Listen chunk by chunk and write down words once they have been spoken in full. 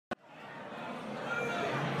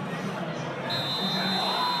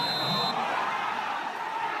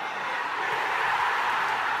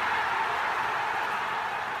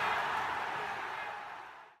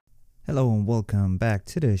Hello and welcome back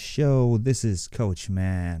to the show. This is Coach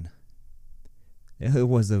Man. It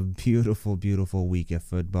was a beautiful, beautiful week of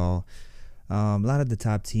football. A lot of the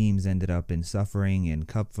top teams ended up in suffering in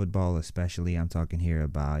cup football, especially. I'm talking here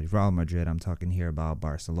about Real Madrid. I'm talking here about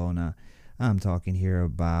Barcelona. I'm talking here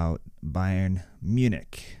about Bayern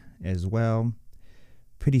Munich as well.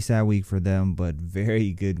 Pretty sad week for them, but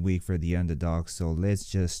very good week for the underdogs. So let's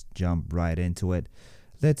just jump right into it.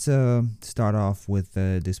 Let's start off with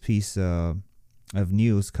this piece of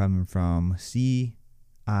news coming from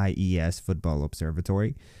CIES Football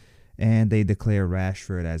Observatory. And they declare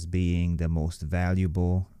Rashford as being the most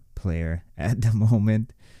valuable player at the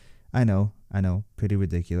moment. I know, pretty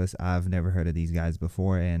ridiculous. I've never heard of these guys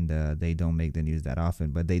before, and they don't make the news that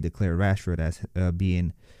often. But they declare Rashford as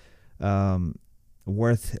being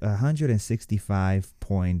worth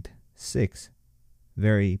 165.6.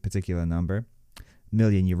 Very particular number.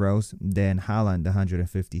 Million euros. Then Haaland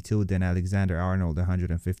 152. Then Alexander Arnold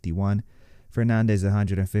 151. Fernandes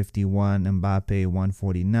 151. Mbappe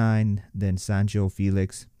 149. Then Sancho,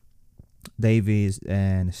 Felix, Davies,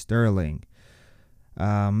 and Sterling.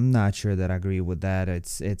 I'm not sure that I agree with that.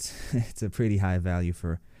 It's a pretty high value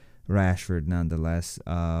for Rashford nonetheless.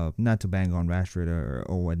 Not to bang on Rashford or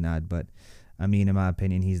whatnot, but I mean, in my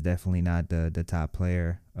opinion, he's definitely not the top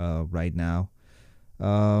player right now.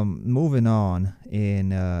 Moving on,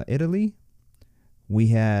 in Italy, we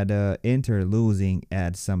had Inter losing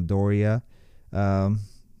at Sampdoria.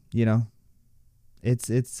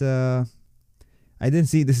 It's I didn't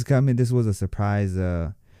see this coming. This was a surprise.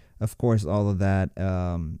 Of course, all of that.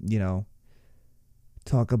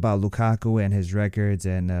 Talk about Lukaku and his records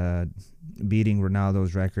and beating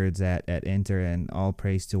Ronaldo's records at Inter, and all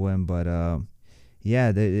praise to him. But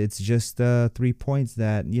it's just 3 points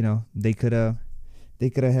that they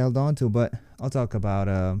could have held on to, but I'll talk about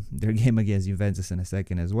their game against Juventus in a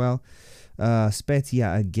second as well.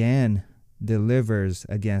 Spezia again delivers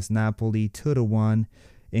against Napoli 2-1.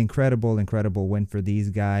 Incredible win for these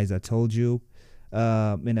guys. I told you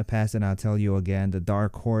in the past, and I'll tell you again, the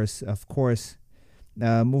dark horse, of course.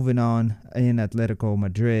 Moving on, in Atletico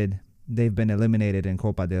Madrid, they've been eliminated in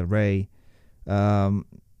Copa del Rey.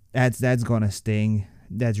 That's gonna sting.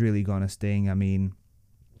 That's really gonna sting. I mean,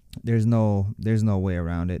 there's no way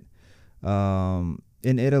around it. In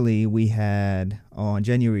Italy, we had on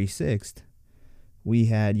January 6th, we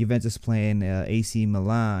had Juventus playing AC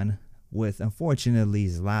Milan with, unfortunately,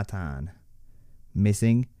 Zlatan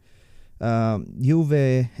missing.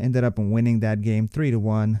 Juve ended up winning that game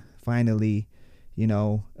 3-1. Finally,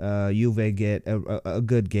 Juve get a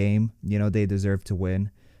good game. They deserve to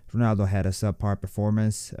win. Ronaldo had a subpar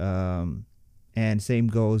performance. And same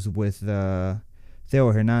goes with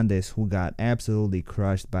Theo Hernandez, who got absolutely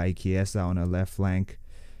crushed by Chiesa on the left flank.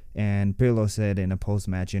 And Pirlo said in a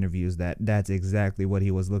post-match interviews that that's exactly what he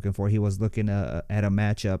was looking for. He was looking at a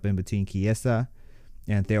matchup in between Chiesa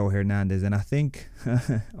and Theo Hernandez. And I think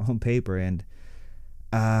on paper, and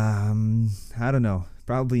I don't know,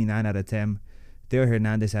 probably 9 out of 10, Theo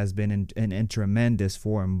Hernandez has been in tremendous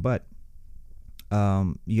form. But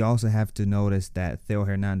you also have to notice that Theo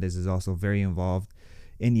Hernandez is also very involved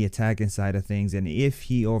in the attacking side of things, and if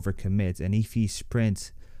he overcommits and if he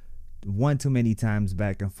sprints one too many times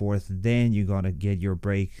back and forth, then you're gonna get your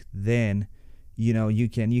break. Then you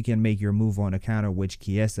can make your move on a counter, which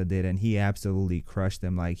Chiesa did, and he absolutely crushed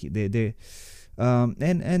them. Like and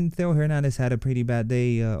Theo Hernandez had a pretty bad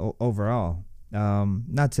day overall.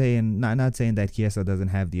 Not saying that Chiesa doesn't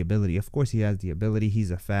have the ability. Of course he has the ability.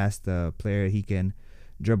 He's a fast player. He can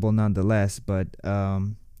dribble nonetheless, but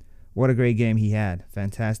what a great game he had.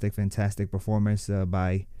 Fantastic performance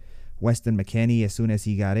by Weston McKennie as soon as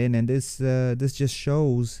he got in. And this just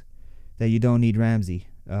shows that you don't need Ramsey.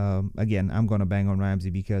 Again, I'm going to bang on Ramsey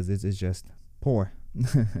because this is just poor.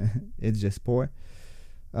 It's just poor.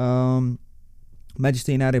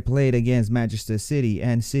 Manchester United played against Manchester City,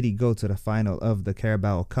 and City go to the final of the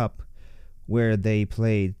Carabao Cup, where they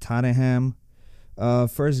played Tottenham.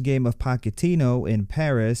 First game of Pochettino in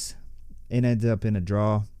Paris. It ended up in a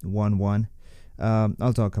draw, 1-1.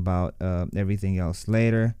 I'll talk about everything else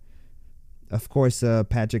later. Of course,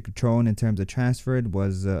 Patrick Cutrone, in terms of transfers,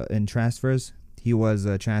 he was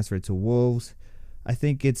transferred to Wolves. I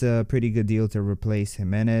think it's a pretty good deal to replace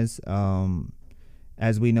Jimenez.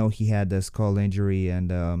 As we know, he had the skull injury,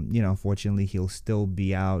 and unfortunately, he'll still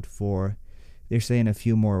be out for, they're saying, a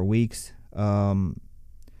few more weeks.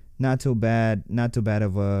 Not too bad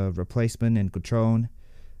of a replacement in Cutrone.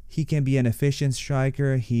 He can be an efficient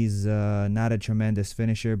striker. He's not a tremendous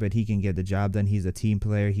finisher, but he can get the job done. He's a team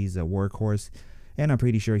player. He's a workhorse, and I'm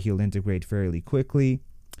pretty sure he'll integrate fairly quickly.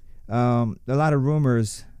 A lot of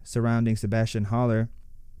rumors surrounding Sebastian Haller.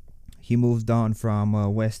 He moved on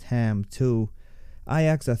from West Ham to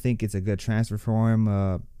Ajax. I think it's a good transfer for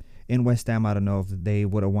him. In West Ham, I don't know if they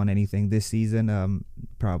would have won anything this season.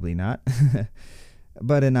 Probably not.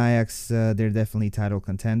 But in Ajax, they're definitely title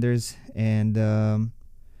contenders, and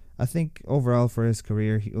I think overall for his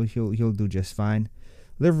career, he'll do just fine.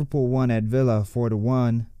 Liverpool won at Villa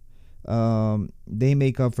 4-1. They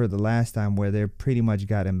make up for the last time where they pretty much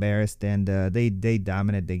got embarrassed, and they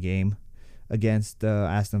dominated the game against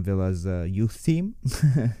Aston Villa's youth team.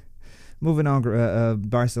 Moving on,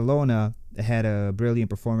 Barcelona had a brilliant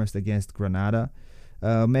performance against Granada.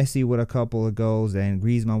 Messi with a couple of goals and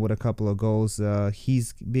Griezmann with a couple of goals.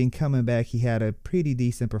 He's been coming back. He had a pretty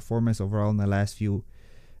decent performance overall in the last few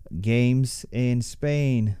games. In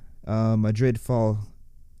Spain, Madrid failed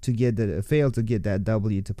to get that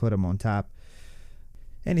W to put him on top.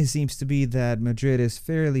 And it seems to be that Madrid is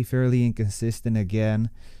fairly inconsistent again.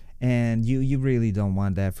 And you really don't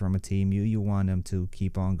want that from a team. You want them to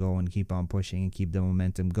keep on going, keep on pushing, and keep the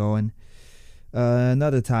momentum going.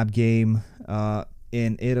 Another top game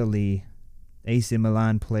in Italy, AC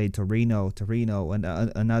Milan played Torino,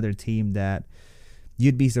 another team that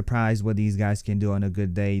you'd be surprised what these guys can do on a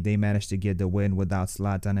good day. They managed to get the win without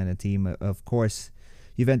Zlatan and a team. Of course,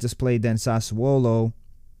 Juventus played then Sassuolo.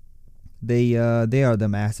 They are the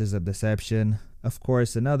masters of deception. Of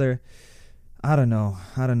course, another, I don't know.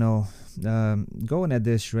 Going at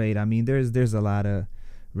this rate, I mean, there's a lot of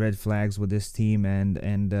red flags with this team,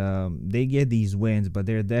 and they get these wins, but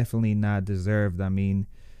they're definitely not deserved. I mean,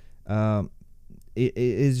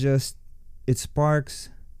 it's just, it sparks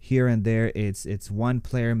here and there. It's one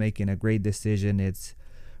player making a great decision. It's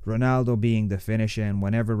Ronaldo being the finisher, and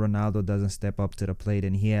whenever Ronaldo doesn't step up to the plate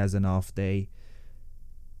and he has an off day,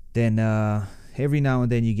 then every now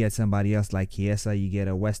and then you get somebody else like Chiesa. You get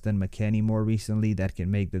a Weston McKennie more recently that can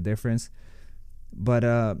make the difference.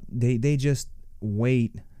 But they just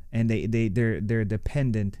wait, and they're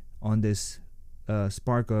dependent on this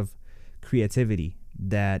spark of creativity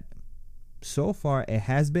that so far it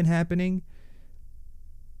has been happening.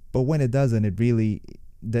 But when it doesn't, it really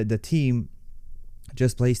the team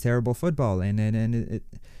just plays terrible football, and it,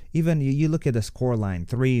 even you look at the scoreline,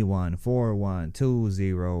 3-1, 4-1,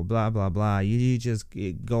 2-0, blah blah blah. You just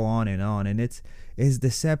go on, and it's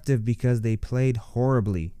deceptive because they played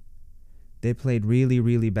horribly. They played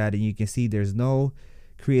really bad, and you can see there's no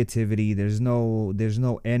creativity, there's no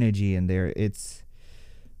energy in there. It's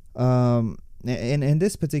in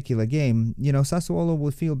this particular game, Sassuolo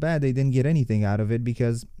would feel bad they didn't get anything out of it,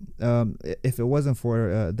 because if it wasn't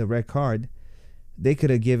for the red card, they could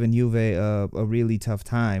have given Juve a really tough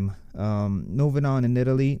time. Moving on in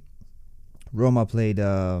Italy, Roma played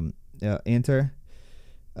Inter.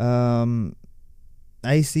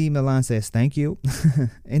 AC Milan says thank you.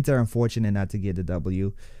 Inter unfortunate not to get the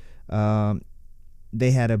W.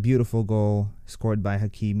 They had a beautiful goal scored by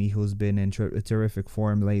Hakimi, who's been in terrific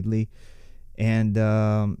form lately. And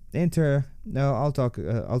Inter, no, I'll talk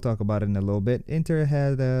about it in a little bit. Inter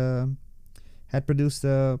had produced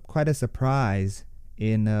quite a surprise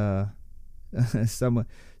in some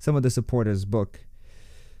of the supporters' book.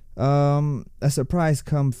 A surprise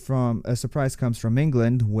comes from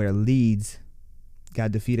England, where Leeds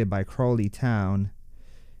got defeated by Crawley Town.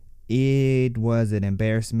 It was an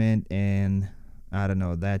embarrassment, and I don't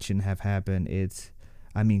know, that shouldn't have happened.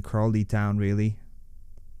 Crawley Town, really.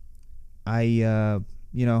 Bielsa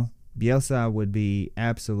would be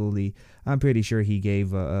absolutely, I'm pretty sure he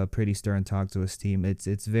gave a pretty stern talk to his team.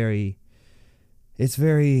 It's very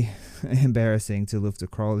embarrassing to lose to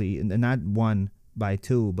Crawley, and not 1 by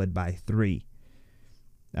 2, but by 3.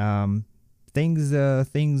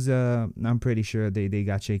 Things I'm pretty sure they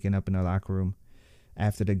got shaken up in the locker room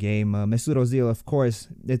after the game. Mesut Ozil, of course,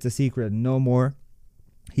 it's a secret no more.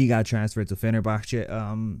 He got transferred to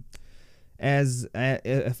Fenerbahce.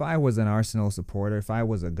 If I was an Arsenal supporter, if I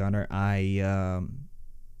was a Gunner, I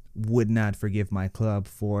would not forgive my club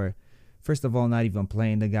for, first of all, not even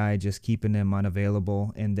playing the guy, just keeping him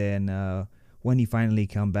unavailable, and then when he finally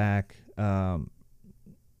come back,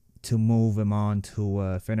 to move him on to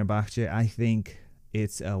Fenerbahce. I think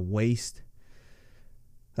it's a waste.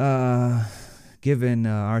 Given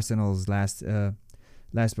Arsenal's last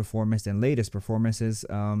performance and latest performances,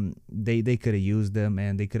 they could have used them,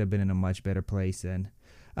 and they could have been in a much better place. And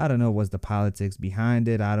I don't know what's the politics behind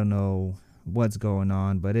it. I don't know what's going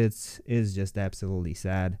on, but it's just absolutely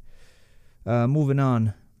sad. Moving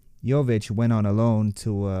on, Jovic went on a loan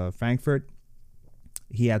to Frankfurt.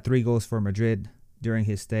 He had 3 goals for Madrid during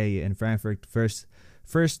his stay in Frankfurt. First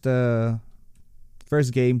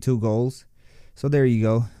game, 2 goals. So there you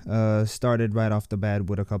go. Started right off the bat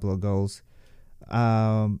with a couple of goals.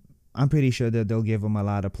 I'm pretty sure that they'll give him a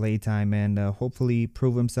lot of play time and hopefully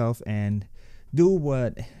prove himself and do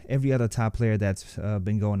what every other top player that's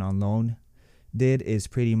been going on loan did, is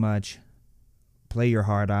pretty much play your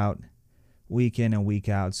heart out week in and week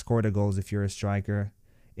out, score the goals if you're a striker,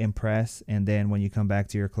 impress, and then when you come back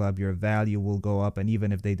to your club, your value will go up, and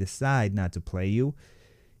even if they decide not to play you,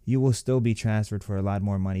 you will still be transferred for a lot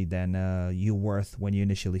more money than you worth when you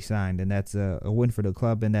initially signed, and that's a win for the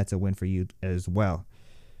club, and that's a win for you as well.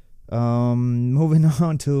 Moving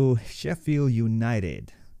on to Sheffield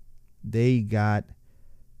United. They got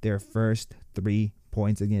their first 3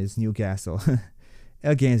 points against Newcastle.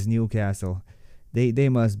 Against Newcastle. They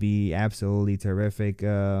must be absolutely terrific.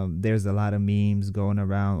 There's a lot of memes going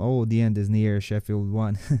around. Oh, the end is near. Sheffield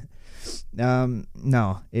won.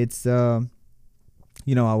 No, it's I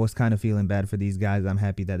was kind of feeling bad for these guys. I'm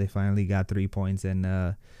happy that they finally got 3 points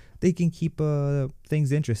and they can keep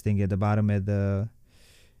things interesting at the bottom at the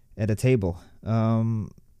table. Man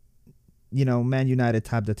United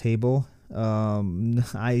topped the table.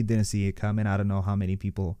 I didn't see it coming. I don't know how many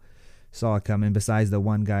people saw it coming besides the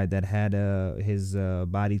one guy that had his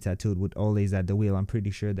body tattooed with Ole's at the wheel. I'm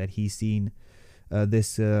pretty sure that he's seen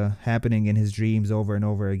this happening in his dreams over and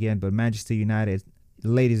over again. But Manchester United,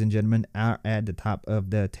 ladies and gentlemen, are at the top of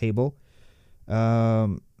the table.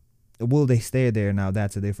 Will they stay there? Now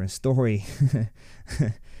that's a different story.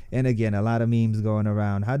 And again, a lot of memes going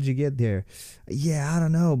around. How did you get there? Yeah, I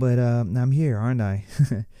don't know, but I'm here, aren't I?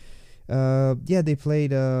 They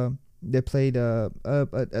played a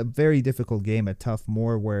very difficult game at Tough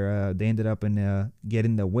Moor where they ended up in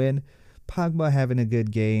getting the win. Pogba having a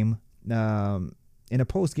good game. In a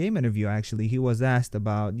post-game interview, actually, he was asked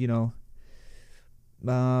about,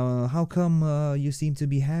 how come you seem to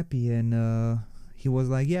be happy? And he was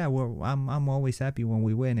like, yeah, well, I'm always happy when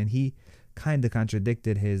we win. And he kind of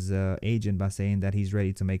contradicted his agent by saying that he's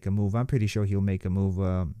ready to make a move. I'm pretty sure he'll make a move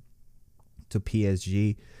to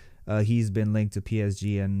PSG. He's been linked to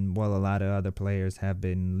PSG, and a lot of other players have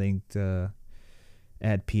been linked at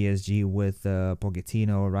PSG with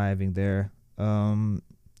Pochettino arriving there.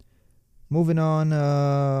 Moving on,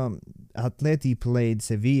 Atleti played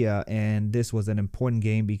Sevilla, and this was an important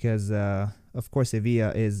game because, of course,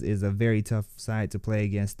 Sevilla is a very tough side to play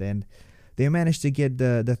against, and they managed to get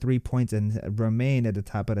the 3 points and remain at the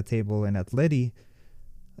top of the table. And Atleti,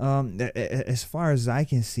 as far as I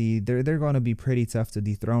can see, they're going to be pretty tough to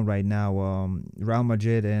dethrone right now. Real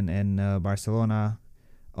Madrid and Barcelona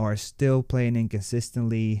are still playing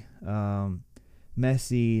inconsistently.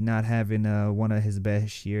 Messi not having one of his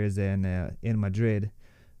best years in Madrid.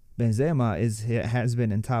 Benzema has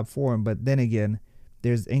been in top form, but then again,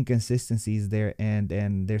 there's inconsistencies there, and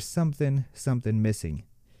there's something missing.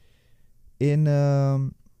 In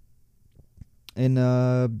the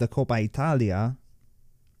Coppa Italia,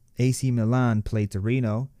 AC Milan played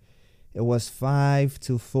Torino. It was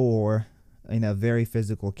 5-4 in a very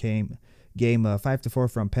physical game. 5-4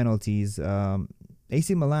 from penalties.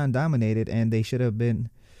 AC Milan dominated, and they should have been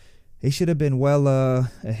well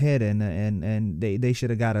ahead, and they should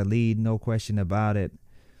have got a lead, no question about it.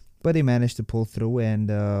 But they managed to pull through and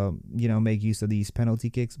make use of these penalty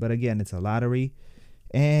kicks. But again, it's a lottery,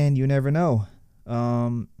 and you never know.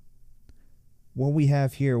 What we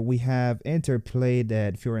have here, we have Inter played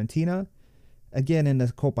at Fiorentina. Again, in the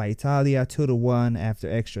Coppa Italia, 2-1 after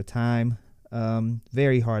extra time.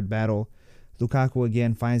 Very hard battle. Lukaku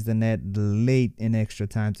again finds the net late in extra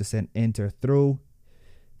time to send Inter through.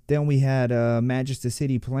 Then we had Manchester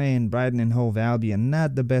City playing Brighton and Hove Albion.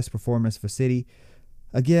 Not the best performance for City.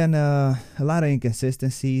 Again, a lot of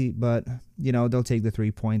inconsistency, but, they'll take the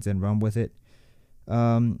 3 points and run with it.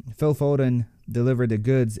 Phil Foden delivered the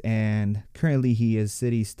goods, and currently he is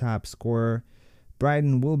City's top scorer.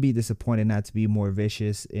 Brighton will be disappointed not to be more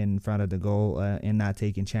vicious in front of the goal and not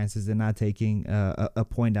taking chances and not taking a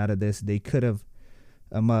point out of this. They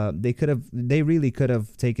really could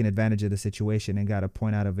have taken advantage of the situation and got a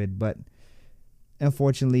point out of it, but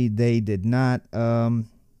unfortunately they did not.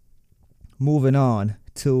 Moving on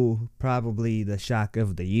to probably the shock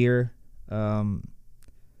of the year.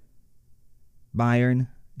 Bayern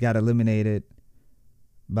got eliminated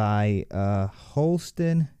by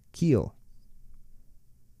Holstein Kiel.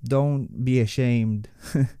 Don't be ashamed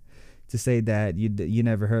to say that you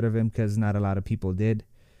never heard of him, because not a lot of people did.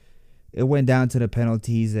 It went down to the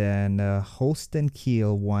penalties, and Holstein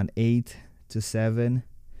Kiel won 8-7.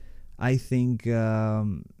 I think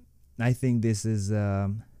this is.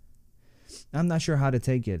 I'm not sure how to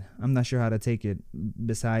take it.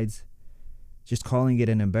 Besides, just calling it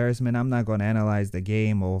an embarrassment. I'm not going to analyze the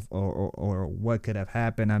game or what could have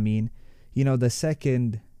happened. I mean, the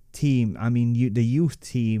second team, the youth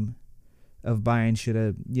team of Bayern should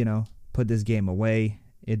have, put this game away.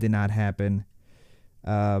 It did not happen.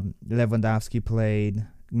 Lewandowski played,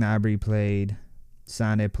 Gnabry played,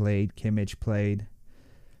 Sane played, Kimmich played,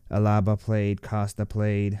 Alaba played, Costa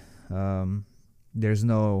played. There's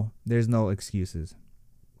no excuses.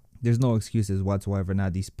 There's no excuses whatsoever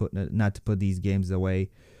not to put these games away.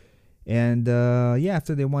 And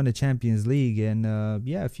after they won the Champions League, and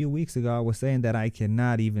a few weeks ago I was saying that I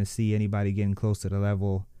cannot even see anybody getting close to the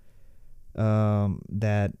level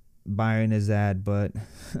that Bayern is at, but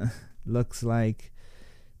looks like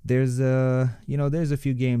there's a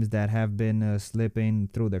few games that have been slipping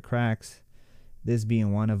through the cracks. This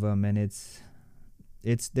being one of them, and it's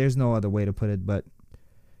there's no other way to put it but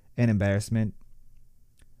an embarrassment.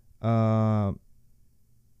 Koeman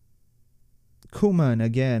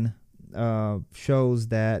again shows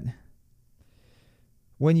that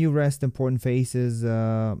when you rest important faces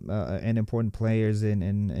and important players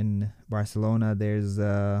in Barcelona, there's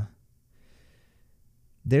an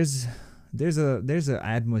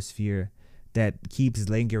atmosphere that keeps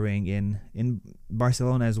lingering in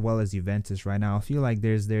Barcelona as well as Juventus right now. I feel like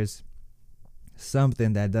there's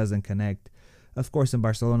something that doesn't connect. Of course, in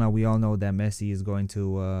Barcelona, we all know that Messi is going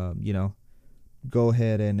to go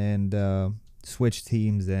ahead and switch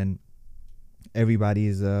teams, and everybody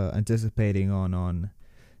is anticipating on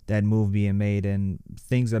that move being made, and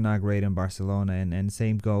things are not great in Barcelona, and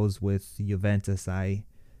same goes with Juventus. I'm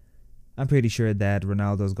pretty sure that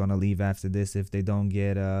Ronaldo's going to leave after this if they don't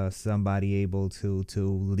get somebody able to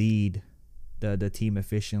lead the team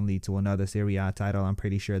efficiently to another Serie A title. I'm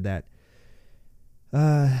pretty sure that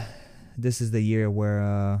this is the year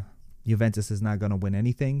where Juventus is not going to win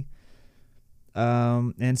anything.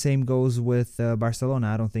 And same goes with Barcelona.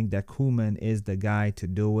 I don't think that Koeman is the guy to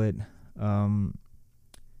do it.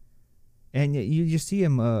 And you see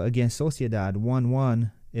him against Sociedad,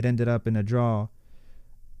 1-1. It ended up in a draw.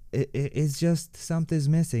 It's just something's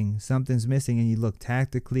missing. Something's missing, and you look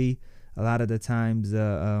tactically. A lot of the times,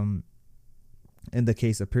 in the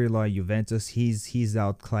case of Pirlo, Juventus, he's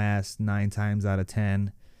outclassed 9 times out of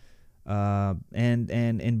 10. And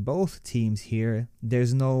in both teams here,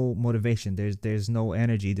 there's no motivation. There's no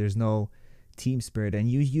energy. There's no team spirit, and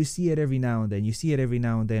you see it every now and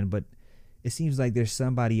then. But it seems like there's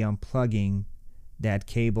somebody unplugging that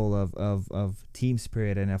cable of team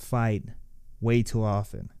spirit and a fight way too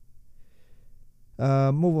often.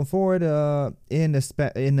 Moving forward, in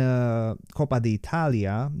Coppa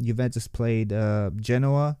d'Italia, Juventus played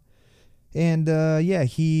Genoa, and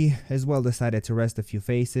he as well decided to rest a few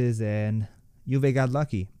faces, and Juve got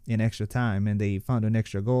lucky in extra time, and they found an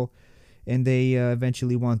extra goal, and they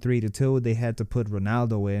eventually won 3-2. They had to put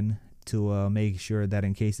Ronaldo in to make sure that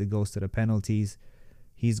in case it goes to the penalties,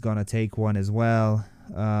 he's gonna take one as well.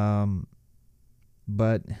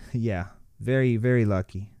 But yeah, very, very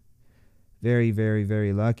lucky. Very, very,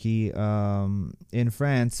 very lucky. In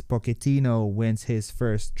France, Pochettino wins his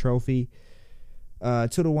first trophy,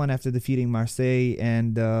 2-1 after defeating Marseille.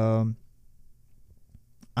 And I'm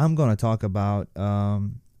gonna talk about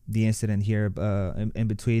the incident here in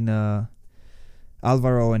between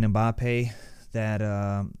Alvaro and Mbappe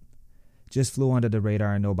that just flew under the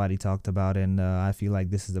radar and nobody talked about. And I feel like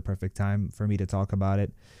this is the perfect time for me to talk about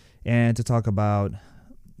it, and to talk about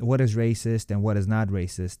what is racist and what is not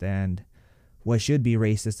racist, and what should be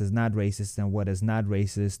racist is not racist, and what is not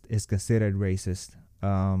racist is considered racist.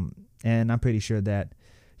 And I'm pretty sure that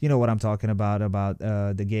you know what I'm talking about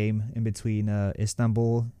the game in between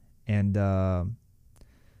Istanbul and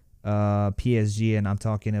PSG, and I'm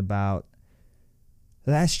talking about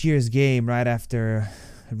last year's game right after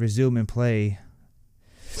resuming play,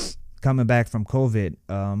 coming back from COVID.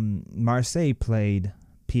 Marseille played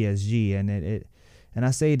PSG, and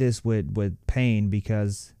I say this with pain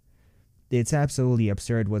because it's absolutely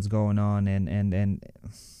absurd what's going on, and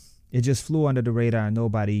it just flew under the radar and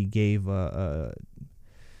nobody gave 2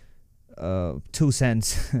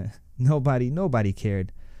 cents. nobody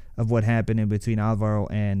cared of what happened in between Alvaro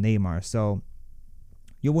and Neymar. So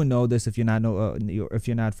you wouldn't know this if you're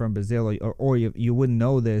not from Brazil, or you wouldn't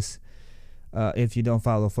know this if you don't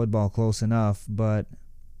follow football close enough. But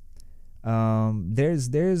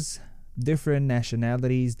there's different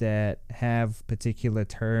nationalities that have particular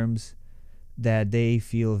terms that they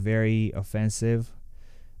feel very offensive,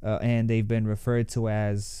 and they've been referred to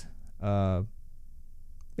as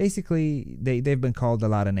basically they've been called a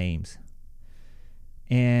lot of names.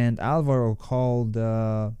 And Alvaro called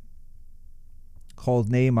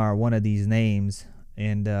Neymar one of these names,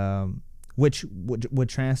 and which would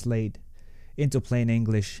translate into plain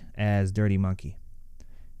English as dirty monkey.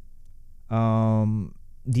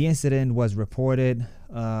 The incident was reported.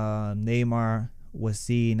 Neymar was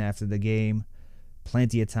seen after the game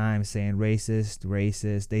plenty of times saying racist,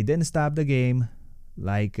 racist. They didn't stop the game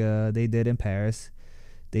like they did in Paris.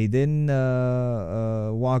 They didn't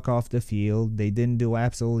walk off the field. They didn't do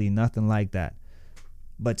absolutely nothing like that.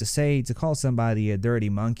 But to call somebody a dirty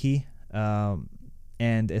monkey,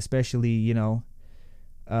 and especially,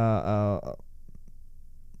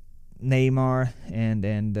 Neymar,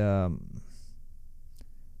 and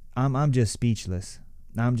I'm just speechless.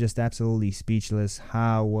 I'm just absolutely speechless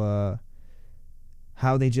how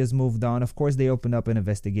they just moved on. Of course, they opened up an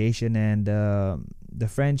investigation, and the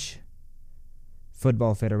French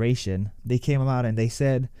Football Federation, they came out and they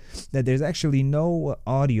said that there's actually no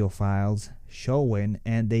audio files showing,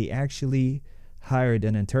 and they actually hired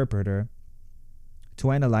an interpreter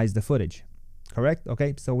to analyze the footage. Correct?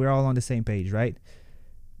 Okay, so we're all on the same page, right?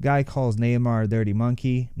 Guy calls Neymar a dirty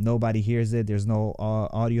monkey. Nobody hears it. There's no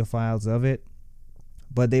audio files of it.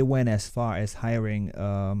 But they went as far as hiring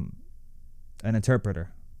an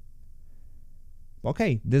interpreter.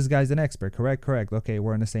 Okay, this guy's an expert. Correct. Okay,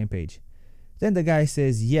 we're on the same page. Then the guy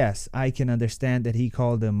says, yes, I can understand that he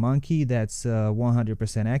called him monkey. That's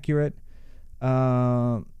 100% accurate.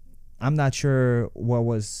 I'm not sure what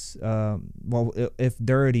was, if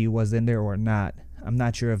dirty was in there or not. I'm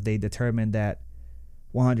not sure if they determined that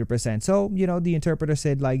 100%. So, the interpreter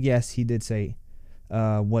said, like, yes, he did say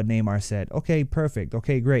what Neymar said. Okay, perfect.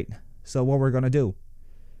 Okay, great. So what we're going to do?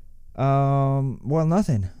 Well,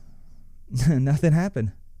 nothing. Nothing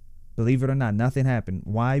happened. Believe it or not, nothing happened.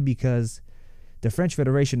 Why? Because the French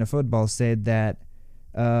Federation of Football said that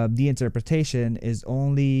the interpretation is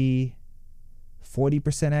only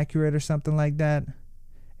 40% accurate or something like that,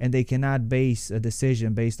 and they cannot base a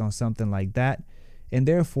decision based on something like that. And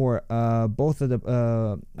therefore, both of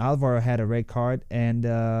the Alvaro had a red card, and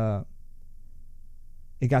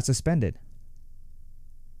it got suspended.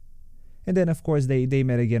 And then, of course, they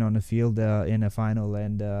met again on the field in a final,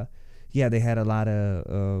 and they had a lot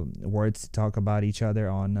of words to talk about each other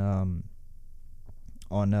on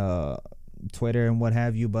Twitter and what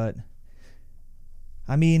have you. But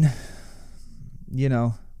I mean,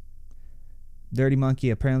 dirty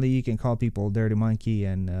monkey. Apparently, you can call people dirty monkey,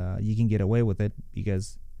 and you can get away with it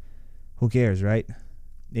because who cares, right?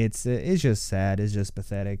 It's just sad. It's just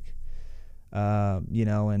pathetic.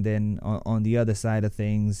 And then on the other side of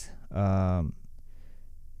things, you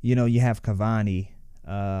have Cavani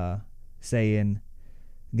saying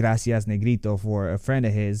 "Gracias, Negrito" for a friend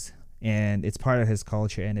of his, and it's part of his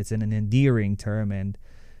culture, and it's an endearing term, and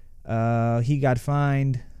he got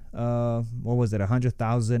fined. What was it?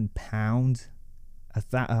 £100,000.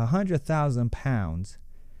 £100,000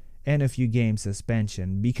 and a few game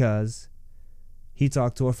suspension because he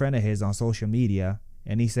talked to a friend of his on social media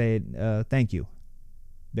and he said thank you.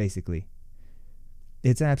 Basically,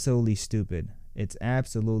 it's absolutely stupid. It's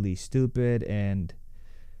absolutely stupid, and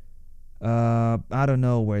I don't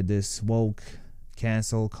know where this woke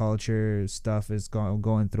cancel culture stuff is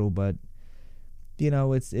going through, but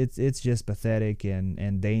it's just pathetic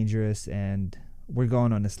and dangerous, and we're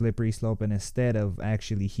going on a slippery slope. And instead of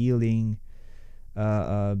actually healing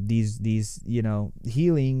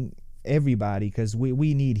healing everybody, because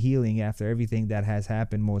we need healing after everything that has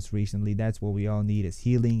happened most recently. That's what we all need, is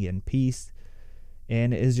healing and peace.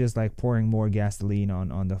 And it's just like pouring more gasoline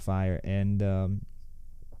on the fire, and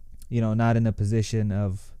not in a position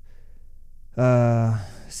of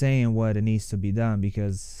saying what it needs to be done,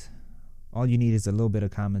 because all you need is a little bit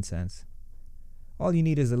of common sense. All you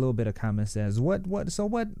need is a little bit of common sense. What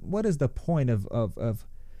is the point of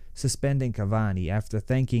suspending Cavani after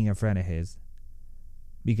thanking a friend of his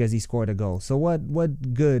because he scored a goal? So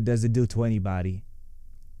what good does it do to anybody?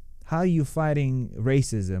 How are you fighting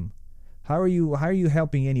racism? How are you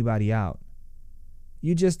helping anybody out?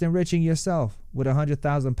 You just enriching yourself with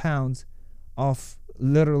 £100,000 off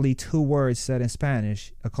literally 2 words said in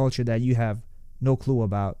Spanish, a culture that you have no clue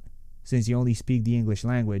about since you only speak the English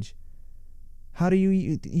language. How do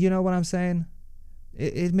you know what I'm saying?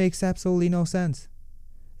 It makes absolutely no sense.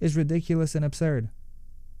 It's ridiculous and absurd.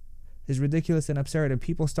 It's ridiculous and absurd, and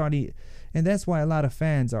people and that's why a lot of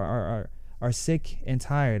fans are sick and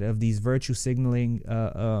tired of these virtue signaling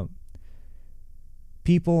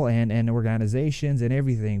people and organizations and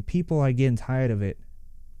everything. People are getting tired of it.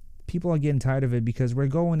 People are getting tired of it because we're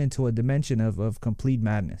going into a dimension of complete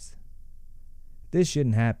madness. This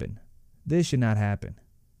shouldn't happen. This should not happen.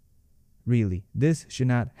 Really, this should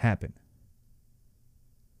not happen.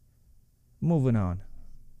 Moving on.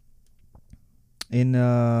 In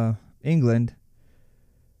England,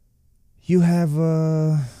 you have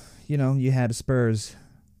you had Spurs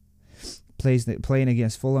playing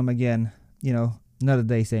against Fulham again. Another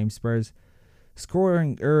day, same Spurs.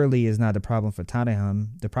 Scoring early is not the problem for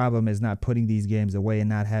Tottenham. The problem is not putting these games away and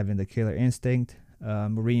not having the killer instinct.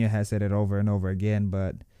 Mourinho has said it over and over again,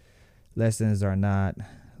 but lessons are not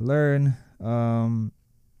learned.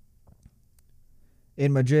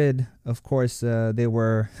 In Madrid, of course, they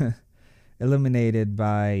were eliminated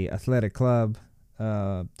by Athletic Club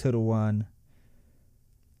 2-1.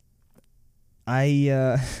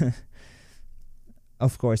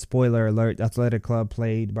 Of course, spoiler alert, Athletic Club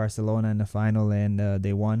played Barcelona in the final and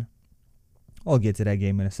they won. I'll get to that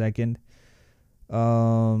game in a second.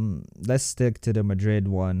 Let's stick to the Madrid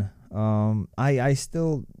one. I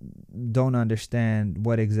still don't understand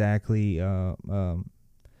what exactly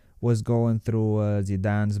was going through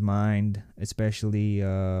Zidane's mind, especially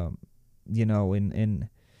in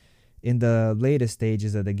the later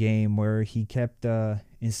stages of the game where he kept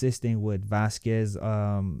insisting with Vasquez.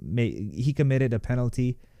 He committed a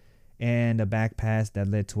penalty and a back pass that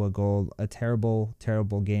led to a goal. A terrible,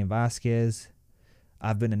 terrible game. Vasquez,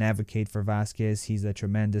 I've been an advocate for Vasquez. He's a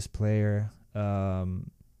tremendous player.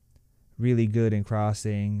 Really good in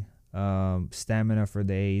crossing. Stamina for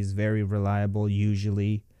days. Very reliable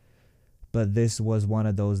usually. But this was one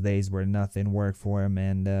of those days where nothing worked for him,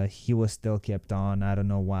 and he was still kept on. I don't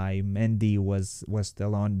know why. Mendy was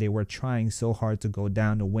still on. They were trying so hard to go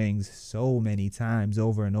down the wings so many times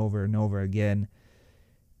over and over and over again,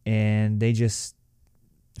 and they just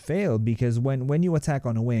failed because when you attack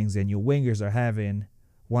on the wings and your wingers are having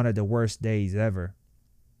one of the worst days ever,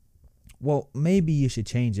 well, maybe you should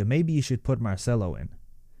change it. Maybe you should put Marcelo in.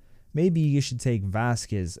 Maybe you should take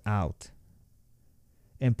Vasquez out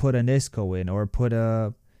and put an Isco in, or put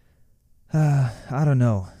I don't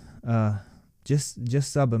know, just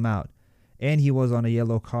sub him out. And he was on a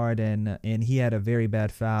yellow card, and he had a very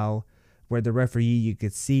bad foul where the referee, you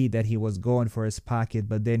could see that he was going for his pocket,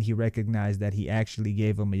 but then he recognized that he actually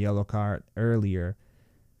gave him a yellow card earlier,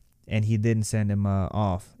 and he didn't send him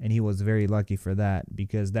off, and he was very lucky for that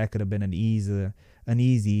because that could have been an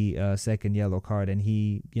easy second yellow card, and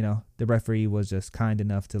the referee was just kind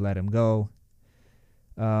enough to let him go.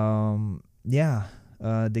 The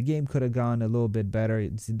game could have gone a little bit better.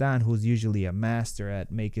 Zidane, who's usually a master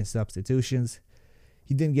at making substitutions,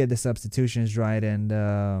 he didn't get the substitutions right, and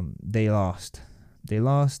they lost.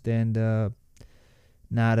 And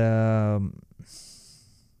not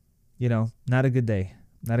not a good day.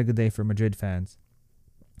 Not a good day for Madrid fans.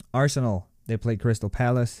 Arsenal, they played Crystal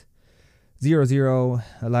Palace 0-0.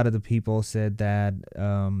 A lot of the people said that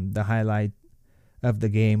the highlight of the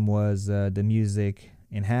game was the music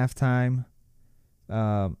in halftime.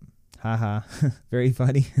 Very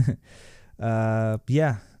funny.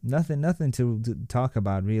 Nothing to talk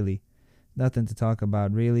about really.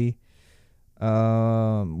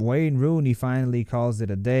 Wayne Rooney finally calls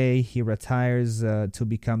it a day. He retires to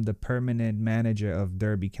become the permanent manager of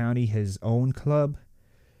Derby County, his own club.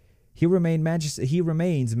 He remains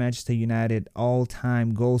Manchester United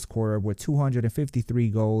all-time goal scorer with 253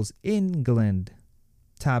 goals. England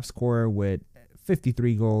top scorer with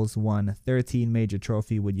 53 goals, won 13 major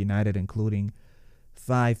trophy with United, including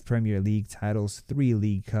 5 Premier League titles, 3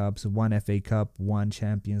 League Cups, 1 FA Cup, 1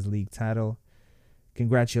 Champions League title.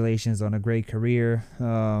 Congratulations on a great career.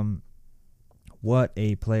 What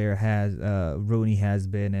a player Rooney has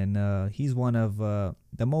been, and he's one of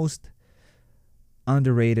the most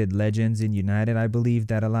underrated legends in United. I believe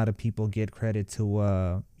that a lot of people get credit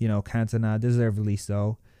to Cantona, deservedly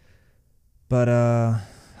so. But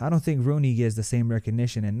I don't think Rooney gets the same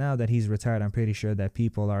recognition, and now that he's retired, I'm pretty sure that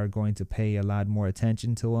people are going to pay a lot more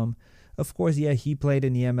attention to him. Of course, yeah, he played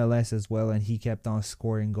in the MLS as well, and he kept on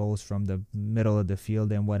scoring goals from the middle of the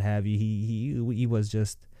field and what have you. He was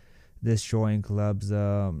just destroying clubs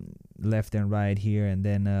left and right here, and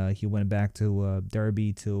then he went back to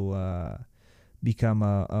Derby to become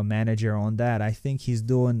a manager on that. I think he's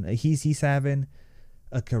having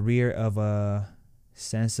a career of a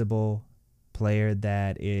sensible player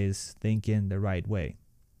that is thinking the right way.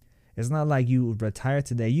 It's not like you retire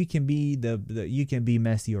today. You can be you can be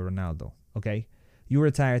Messi or Ronaldo. Okay, you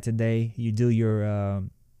retire today. You do your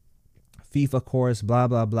FIFA course, blah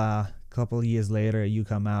blah blah. A couple of years later, you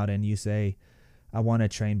come out and you say, "I want to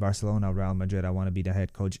train Barcelona, Real Madrid. I want to be the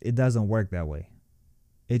head coach." It doesn't work that way.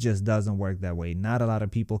 It just doesn't work that way. Not a lot of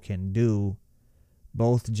people can do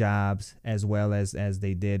both jobs as well as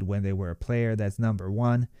they did when they were a player. That's number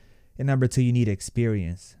one. And number two, you need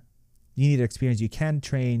experience. You need experience. You can't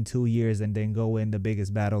train 2 years and then go in the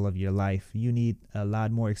biggest battle of your life. You need a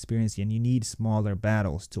lot more experience, and you need smaller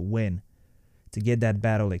battles to win, to get that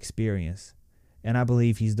battle experience. And I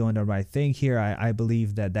believe he's doing the right thing here. I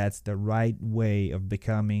believe that that's the right way of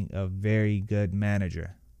becoming a very good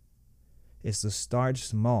manager. Is to start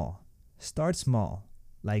small. Start small,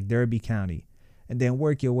 like Derby County, and then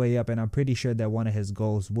work your way up. And I'm pretty sure that one of his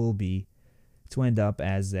goals will be to end up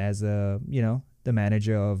as a the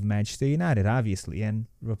manager of Manchester United, obviously, and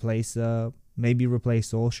maybe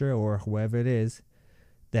replace Solskjaer or whoever it is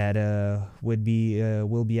that will be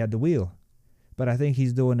at the wheel. But I think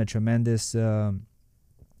he's doing a tremendous.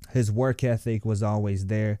 His work ethic was always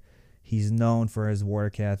there. He's known for his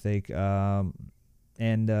work ethic, and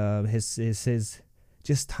his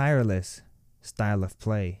just tireless style of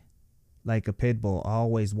play, like a pit bull.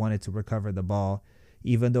 Always wanted to recover the ball.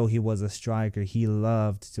 Even though he was a striker, he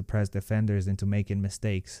loved to press defenders into making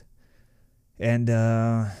mistakes. And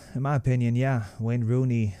in my opinion, yeah, Wayne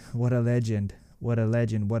Rooney, what a legend, what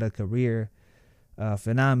a career.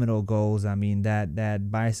 Phenomenal goals. I mean, that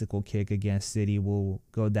bicycle kick against City will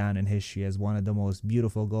go down in history as one of the most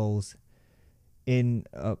beautiful goals in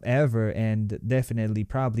ever, and definitely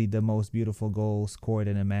probably the most beautiful goal scored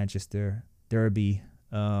in a Manchester derby.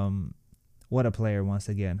 What a player once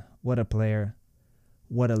again. What a player.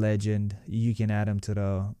 What a legend. You can add him to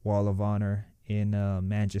the Wall of Honor in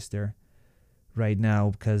Manchester right now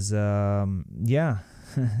because, there's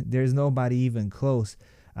nobody even close.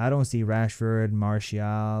 I don't see Rashford, Martial.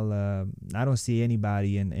 I don't see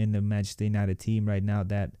anybody in the Manchester United team right now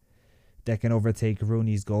that can overtake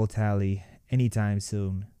Rooney's goal tally anytime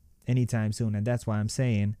soon. And that's why I'm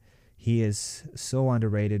saying he is so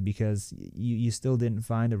underrated, because you still didn't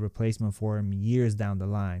find a replacement for him years down the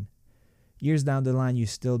line. Years down the line, you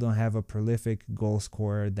still don't have a prolific goal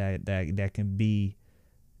scorer that can be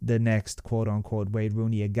the next quote-unquote Wayne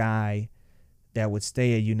Rooney, a guy that would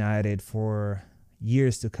stay at United for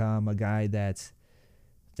years to come, a guy that's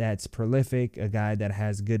prolific, a guy that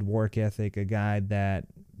has good work ethic, a guy that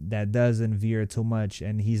doesn't veer too much,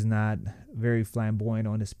 and he's not very flamboyant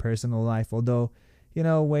on his personal life. Although,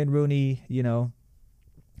 Wayne Rooney,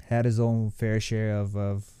 had his own fair share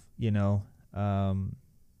of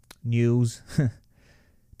news,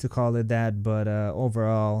 to call it that, but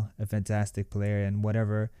overall a fantastic player. And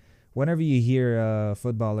whenever you hear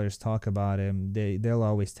footballers talk about him, they'll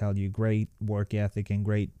always tell you great work ethic and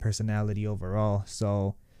great personality overall.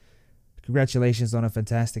 So congratulations on a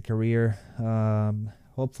fantastic career.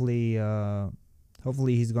 Hopefully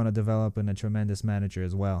he's going to develop in a tremendous manager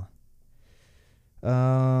as well.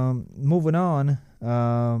 Moving on,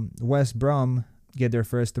 West Brom get their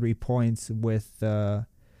first 3 points with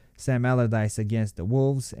Sam Allardyce against the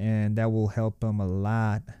Wolves, and that will help them a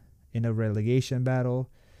lot in a relegation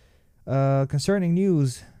battle. Concerning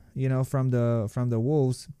news, from the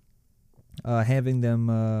Wolves, having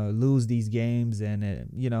them lose these games, and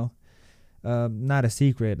not a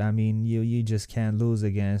secret. I mean, you just can't lose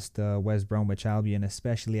against West Bromwich Albion,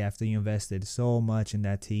 especially after you invested so much in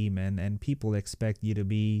that team, and people expect you to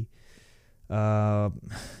be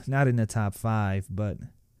not in the top 5, but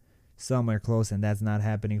somewhere close, and that's not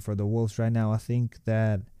happening for the Wolves right now. I think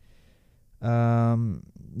that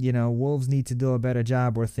Wolves need to do a better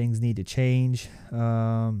job, or things need to change.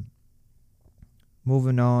 Moving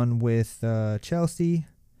on with Chelsea,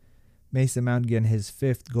 Mason Mount getting his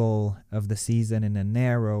 5th goal of the season in a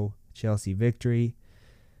narrow Chelsea victory.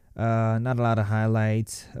 Not a lot of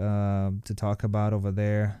highlights to talk about over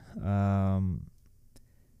there.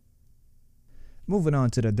 Moving on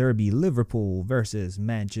to the derby, Liverpool versus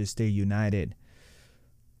Manchester United.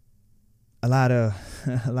 A lot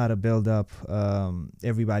of build up.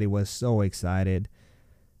 Everybody was so excited,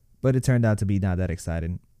 but it turned out to be not that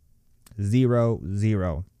exciting.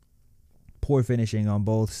 0-0. Poor finishing on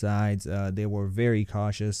both sides. They were very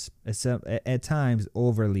cautious, at times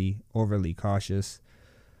overly cautious.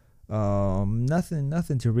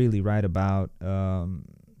 Nothing to really write about. A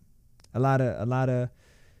lot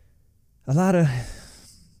of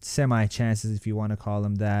semi chances, if you want to call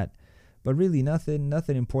them that, but really nothing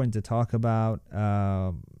important to talk about.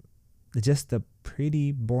 Just a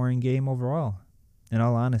pretty boring game overall, in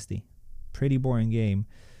all honesty. Pretty boring game.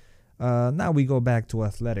 Now we go back to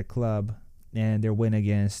Athletic Club and their win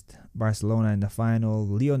against Barcelona in the final.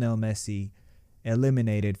 Lionel Messi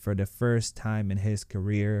eliminated for the first time in his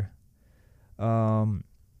career.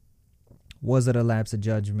 Was it a lapse of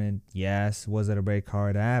judgment? Yes. Was it a red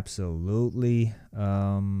card? Absolutely.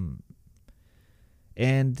 And,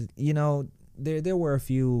 there were a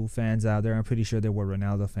few fans out there. I'm pretty sure there were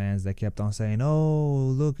Ronaldo fans that kept on saying, "Oh,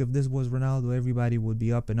 look, if this was Ronaldo, everybody would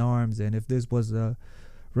be up in arms, and if this was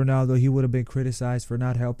Ronaldo, he would have been criticized for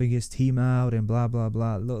not helping his team out and blah blah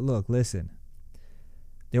blah." Look, listen.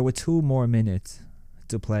 There were 2 more minutes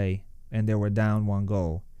to play, and they were down 1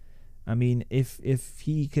 goal. I mean, if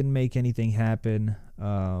he can make anything happen,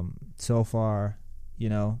 so far,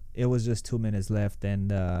 it was just 2 minutes left, and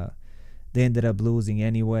they ended up losing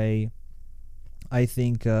anyway. I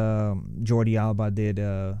think Jordi Alba did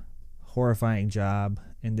a horrifying job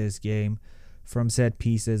in this game. From set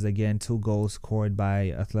pieces, again, 2 goals scored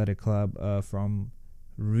by Athletic Club from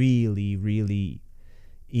really, really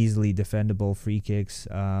easily defendable free kicks.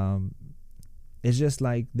 It's just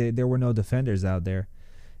like there were no defenders out there.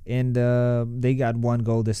 And they got 1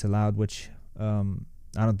 goal disallowed, which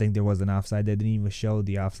I don't think there was an offside. They didn't even show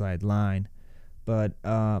the offside line. But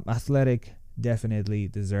Athletic definitely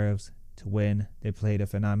deserves to win. They played a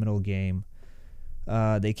phenomenal game.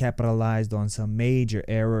 They capitalized on some major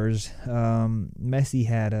errors. Messi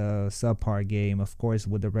had a subpar game, of course,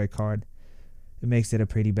 with the red card. It makes it a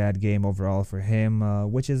pretty bad game overall for him,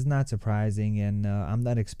 which is not surprising. And I'm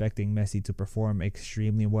not expecting Messi to perform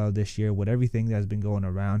extremely well this year with everything that's been going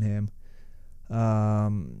around him.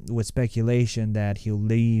 With speculation that he'll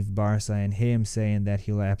leave Barca and him saying that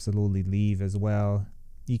he'll absolutely leave as well.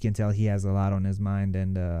 You can tell he has a lot on his mind.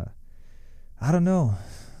 And I don't know,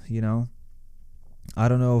 I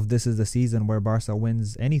don't know if this is the season where Barca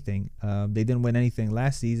wins anything. They didn't win anything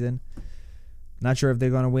last season. Not sure if they're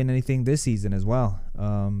going to win anything this season as well,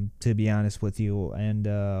 to be honest with you. And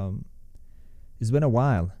it's been a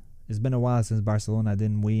while. It's been a while since Barcelona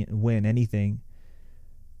didn't win anything.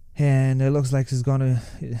 And it looks like it's gonna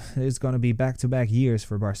be back-to-back years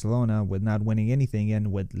for Barcelona with not winning anything.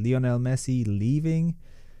 And with Lionel Messi leaving,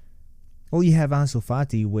 well, you have Ansu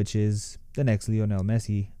Fati, which is the next Lionel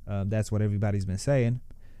Messi. That's what everybody's been saying.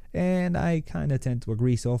 And I kind of tend to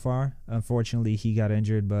agree so far. Unfortunately, he got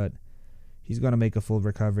injured, but he's going to make a full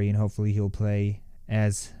recovery, and hopefully he'll play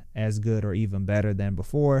as good or even better than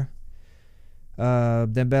before.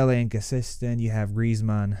 Dembele inconsistent. You have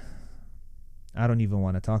Griezmann. I don't even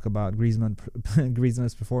want to talk about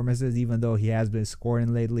Griezmann's performances, even though he has been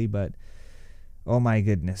scoring lately. But oh my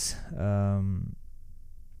goodness,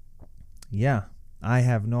 yeah, I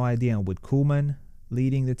have no idea. With Koeman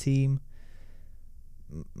leading the team,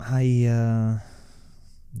 they'll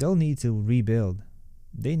need to rebuild.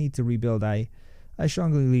 They need to rebuild. I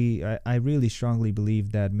really strongly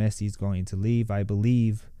believe that Messi's going to leave. I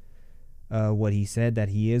believe what he said, that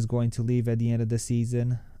he is going to leave at the end of the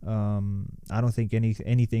season. I don't think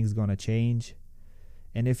anything's going to change.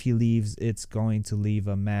 And if he leaves, it's going to leave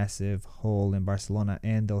a massive hole in Barcelona,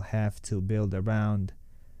 and they'll have to build around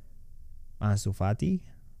Ansu Fati,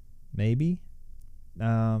 maybe.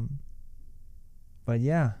 But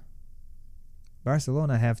yeah,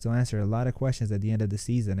 Barcelona have to answer a lot of questions at the end of the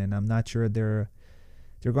season, and I'm not sure they're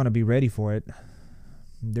going to be ready for it.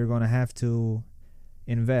 They're going to have to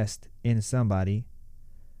invest in somebody.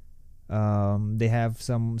 They have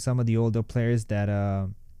some of the older players that are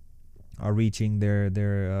reaching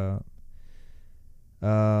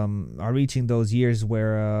are reaching those years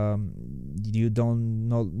where you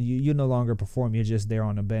no longer perform. You're just there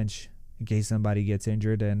on the bench in case somebody gets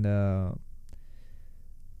injured. And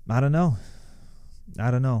I don't know.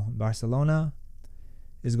 Barcelona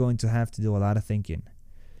is going to have to do a lot of thinking.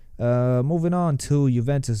 Moving on to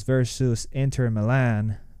Juventus versus Inter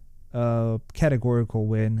Milan. Categorical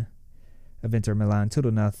win of Inter Milan,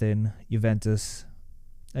 2-0. Juventus,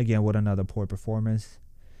 again, with another poor performance.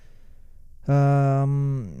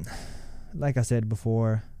 Like I said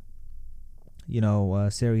before,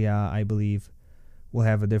 Serie A, I believe, will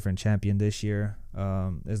have a different champion this year,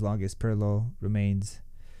 as long as Pirlo remains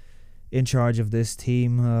in charge of this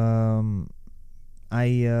team.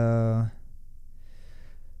 I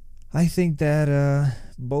think that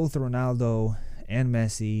both Ronaldo and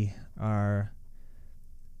Messi are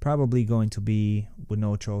probably going to be with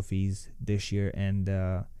no trophies this year, and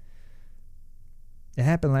it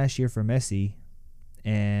happened last year for Messi,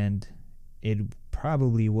 and it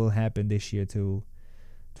probably will happen this year to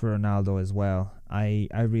Ronaldo as well. I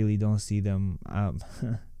really don't see them,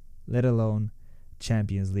 let alone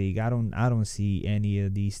Champions League. I don't see any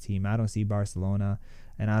of these teams. I don't see Barcelona,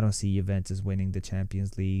 and I don't see Juventus winning the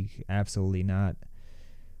Champions League. Absolutely not.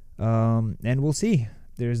 And we'll see.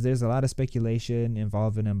 There's a lot of speculation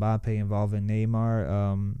involving Mbappe, involving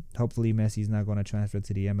Neymar. Hopefully Messi's not going to transfer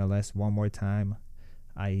to the MLS one more time.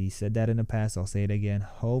 I said that in the past. I'll say it again.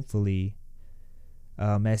 Hopefully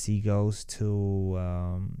Messi goes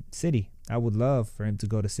to City. I would love for him to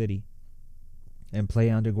go to City. and play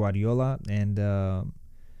under Guardiola, and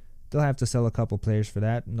they'll have to sell a couple players for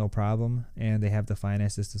that, no problem, and they have the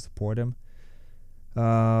finances to support him.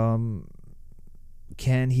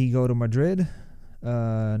 Can he go to Madrid?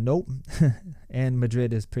 Nope. And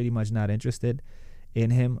Madrid is pretty much not interested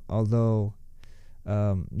in him, although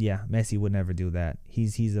Messi would never do that.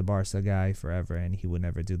 He's a Barca guy forever, and he would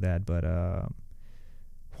never do that. But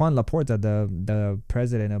Juan Laporta, the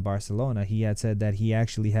president of Barcelona, he had said that he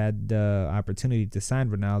actually had the opportunity to sign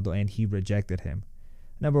Ronaldo, and he rejected him.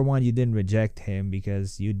 Number one, you didn't reject him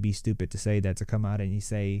because you'd be stupid to say that, to come out and you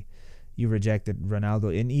say you rejected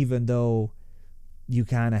Ronaldo. And even though you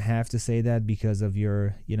kind of have to say that because of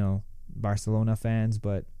your, Barcelona fans,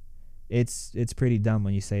 but it's pretty dumb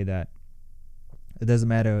when you say that. It doesn't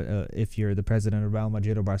matter if you're the president of Real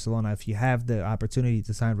Madrid or Barcelona. If you have the opportunity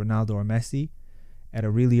to sign Ronaldo or Messi at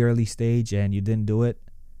a really early stage and you didn't do it,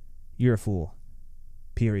 you're a fool.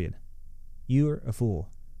 Period. You're a fool.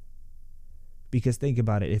 Because think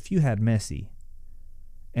about it. If you had Messi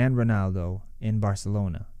and Ronaldo in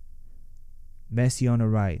Barcelona, Messi on the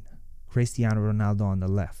right, Cristiano Ronaldo on the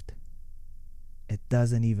left, it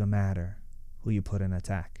doesn't even matter who you put in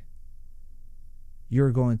attack.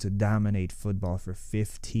 You're going to dominate football for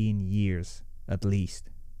 15 years at least.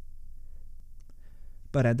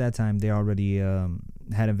 But at that time, they already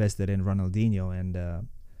had invested in Ronaldinho, and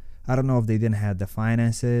I don't know if they didn't have the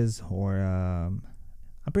finances, or I'm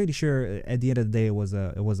pretty sure at the end of the day it was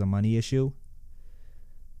a money issue.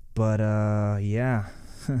 But yeah,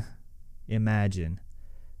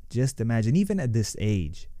 just imagine, even at this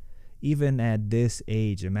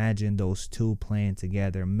age, imagine those two playing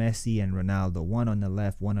together, Messi and Ronaldo, one on the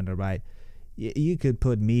left, one on the right. You could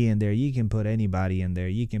put me in there. You can put anybody in there.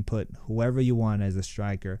 You can put whoever you want as a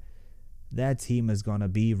striker. That team is going to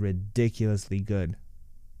be ridiculously good,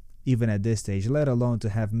 even at this stage, let alone to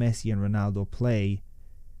have Messi and Ronaldo play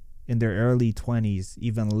in their early 20s,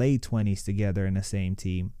 even late 20s together in the same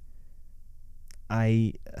team.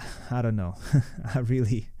 I don't know. I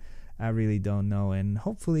really don't know. And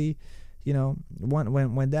hopefully,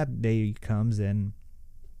 when that day comes, and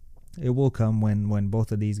it will come when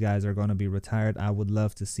both of these guys are going to be retired, I would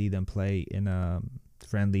love to see them play in a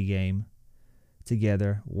friendly game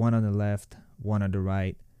together, one on the left, one on the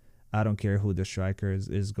right. I don't care who the striker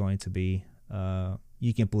is going to be.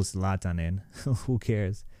 You can put Zlatan in. Who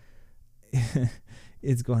cares?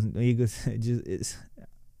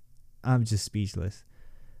 I'm just speechless.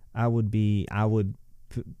 I would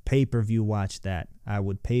pay-per-view watch that. I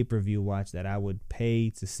would pay-per-view watch that. I would pay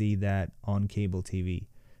to see that on cable TV,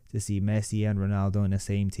 to see Messi and Ronaldo in the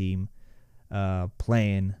same team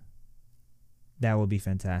playing. That would be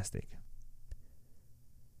fantastic.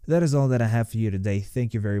 That is all that I have for you today.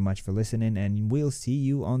 Thank you very much for listening, and we'll see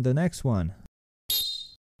you on the next one.